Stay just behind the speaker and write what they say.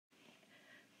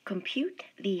Compute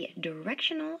the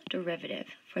directional derivative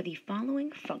for the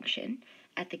following function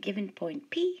at the given point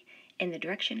P in the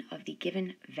direction of the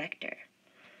given vector.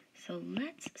 So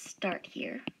let's start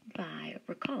here by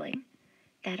recalling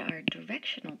that our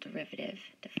directional derivative,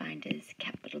 defined as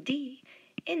capital D,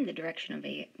 in the direction of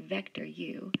a vector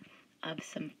u of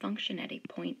some function at a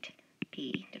point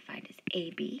P, defined as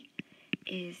AB,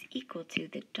 is equal to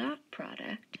the dot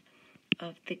product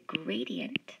of the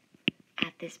gradient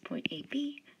at this point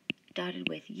AB dotted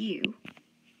with u,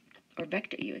 or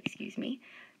vector u,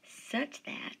 such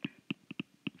that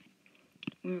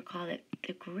we recall that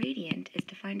the gradient is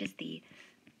defined as the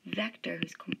vector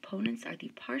whose components are the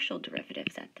partial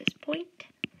derivatives at this point,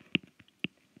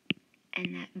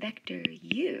 and that vector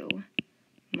u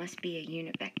must be a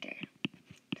unit vector.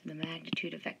 So the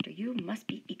magnitude of vector u must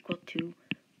be equal to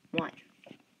 1.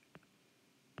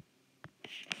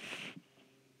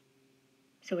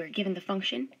 So we're given the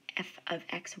function f of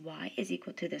xy is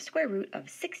equal to the square root of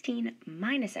 16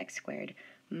 minus x squared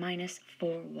minus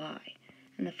 4y.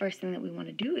 And the first thing that we want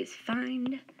to do is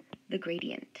find the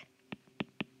gradient.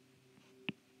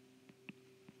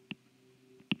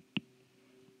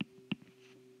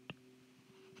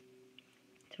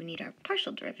 So we need our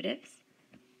partial derivatives.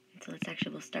 And so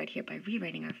we'll start here by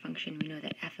rewriting our function. We know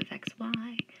that f of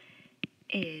xy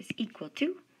is equal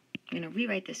to, I'm going to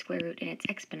rewrite the square root in its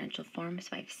exponential form. So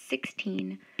I have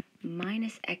 16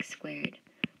 minus x squared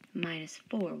minus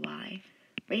 4y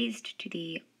raised to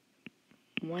the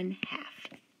 1/2.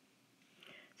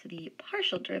 So the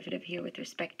partial derivative here with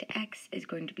respect to x is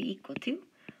going to be equal to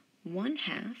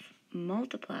 1/2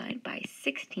 multiplied by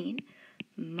 16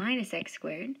 minus x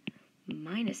squared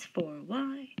minus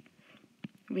 4y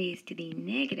raised to the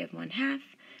negative 1/2,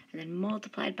 and then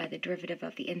multiplied by the derivative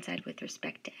of the inside with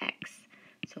respect to x.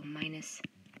 So minus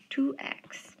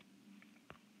 2x.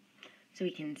 So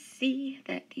we can see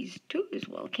that these 2's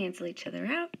will cancel each other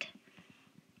out,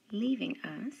 leaving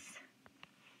us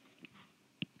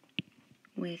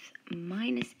with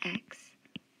minus x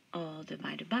all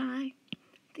divided by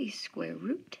the square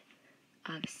root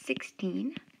of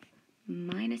 16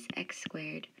 minus x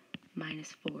squared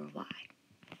minus 4y.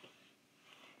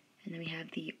 And then we have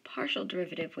the partial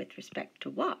derivative with respect to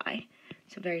y.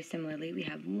 So very similarly, we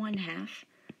have 1/2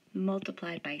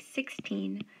 multiplied by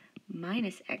 16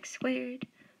 minus x squared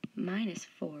minus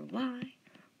 4y,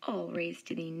 all raised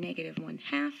to the negative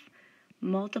 1/2,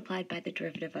 multiplied by the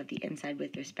derivative of the inside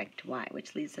with respect to y,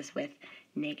 which leaves us with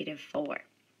negative 4.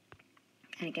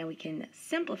 And again, we can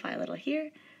simplify a little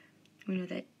here. We know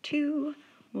that 2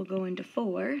 will go into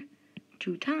 4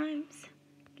 2 times,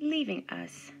 leaving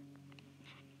us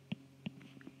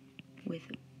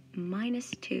with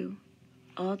minus 2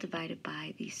 all divided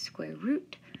by the square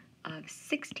root of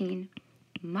 16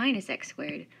 minus x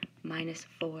squared minus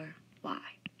 4y.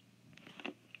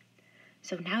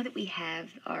 So now that we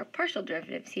have our partial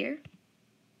derivatives here,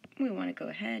 we want to go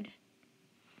ahead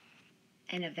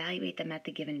and evaluate them at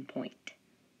the given point.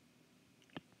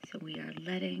 So we are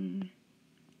letting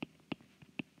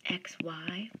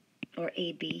xy, or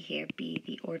AB here, be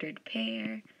the ordered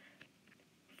pair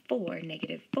for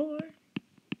negative 4.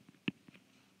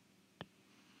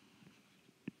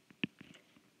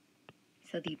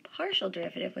 So the partial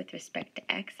derivative with respect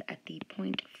to x at the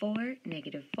point 4,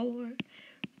 negative 4,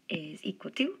 is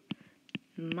equal to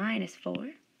minus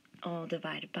 4, all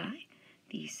divided by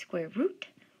the square root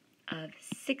of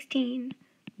 16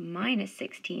 minus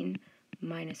 16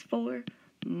 minus 4,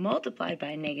 multiplied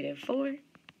by negative 4.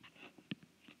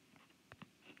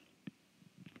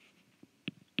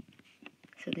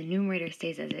 So the numerator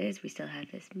stays as it is. We still have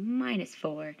this minus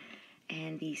 4,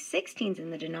 and the 16's in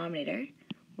the denominator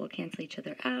will cancel each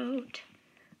other out,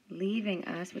 leaving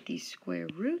us with the square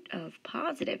root of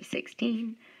positive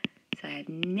 16. So I have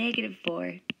negative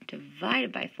 4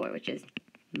 divided by 4, which is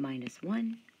minus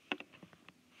 1.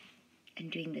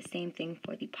 And doing the same thing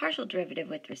for the partial derivative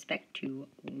with respect to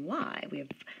y, we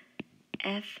have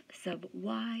f sub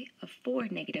y of 4,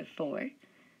 negative 4.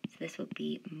 So this will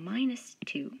be minus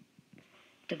 2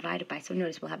 divided by, so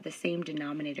notice we'll have the same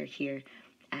denominator here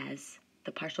as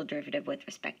the partial derivative with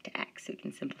respect to x. So we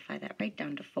can simplify that right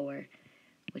down to 4,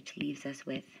 which leaves us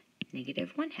with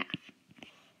negative 1/2.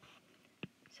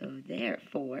 So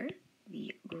therefore,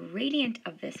 the gradient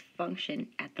of this function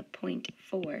at the point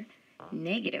 4,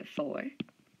 negative 4,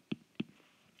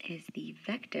 is the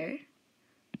vector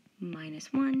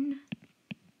minus 1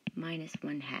 minus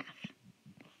 1/2.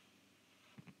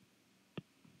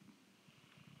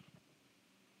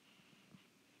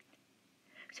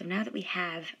 So now that we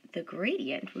have the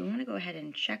gradient, we want to go ahead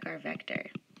and check our vector.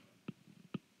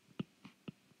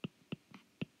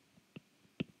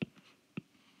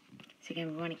 So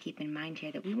again, we want to keep in mind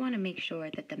here that we want to make sure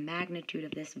that the magnitude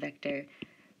of this vector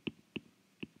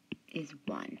is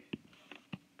 1.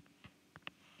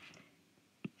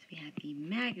 So we have the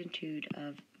magnitude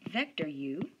of vector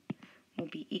u will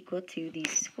be equal to the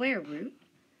square root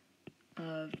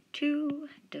of 2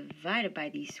 divided by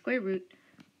the square root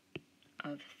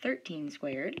of 13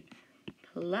 squared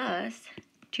plus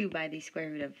 2 by the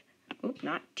square root of,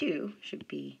 not 2, should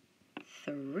be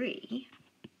 3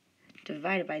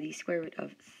 divided by the square root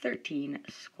of 13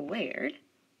 squared.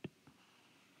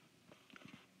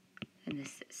 And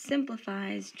this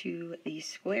simplifies to the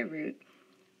square root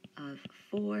of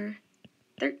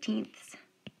 4/13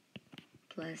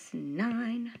 plus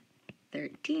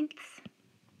 9/13,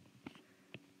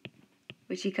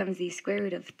 which becomes the square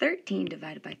root of 13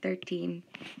 divided by 13,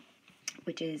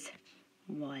 which is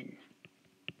 1.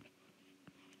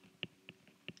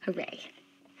 Hooray!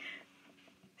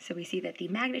 So we see that the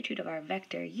magnitude of our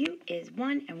vector u is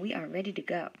 1, and we are ready to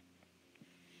go.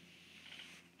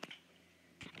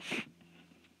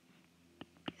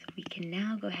 So we can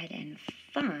now go ahead and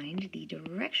find the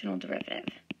directional derivative.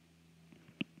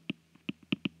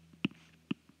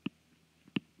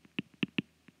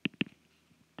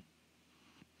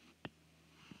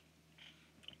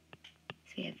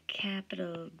 So we have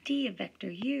capital D of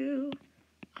vector u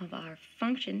of our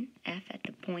function f at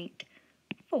the point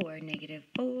 4,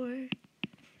 -4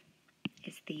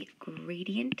 is the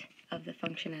gradient of the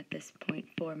function at this point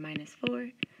 4 minus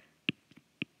 4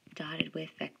 dotted with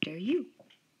vector u.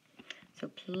 So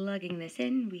plugging this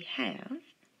in, we have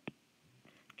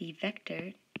the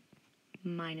vector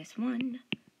 -1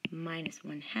 minus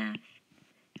 1/2,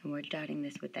 and we're dotting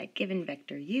this with that given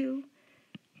vector u,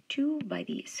 2 by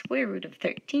the square root of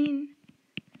 13,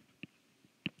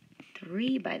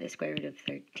 3 by the square root of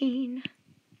 13.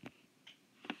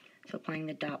 So applying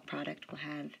the dot product, we'll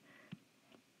have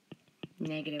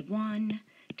 -1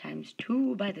 times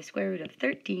 2 by the square root of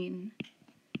 13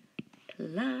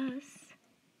 plus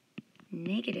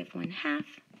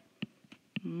 -1/2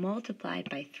 multiplied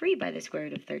by 3 by the square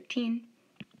root of 13.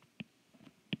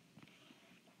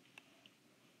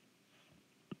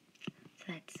 So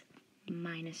that's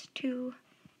 -2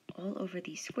 all over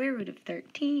the square root of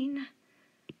 13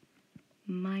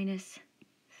 minus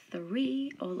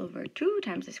 3 all over 2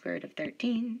 times the square root of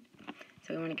 13.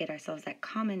 So we want to get ourselves that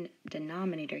common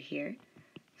denominator here.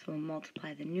 So we'll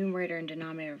multiply the numerator and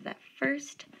denominator of that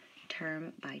first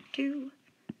term by 2,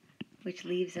 which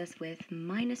leaves us with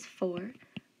 -4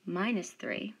 minus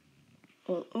 3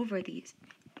 all over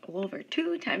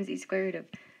 2 times the square root of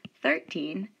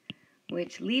 13,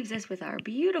 which leaves us with our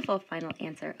beautiful final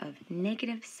answer of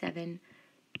 -7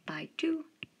 by 2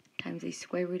 times the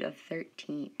square root of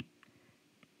 13.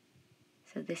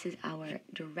 So this is our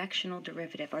directional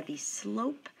derivative, or the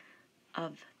slope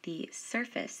of the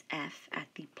surface f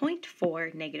at the point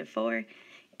 4, -4,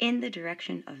 in the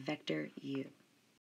direction of vector u.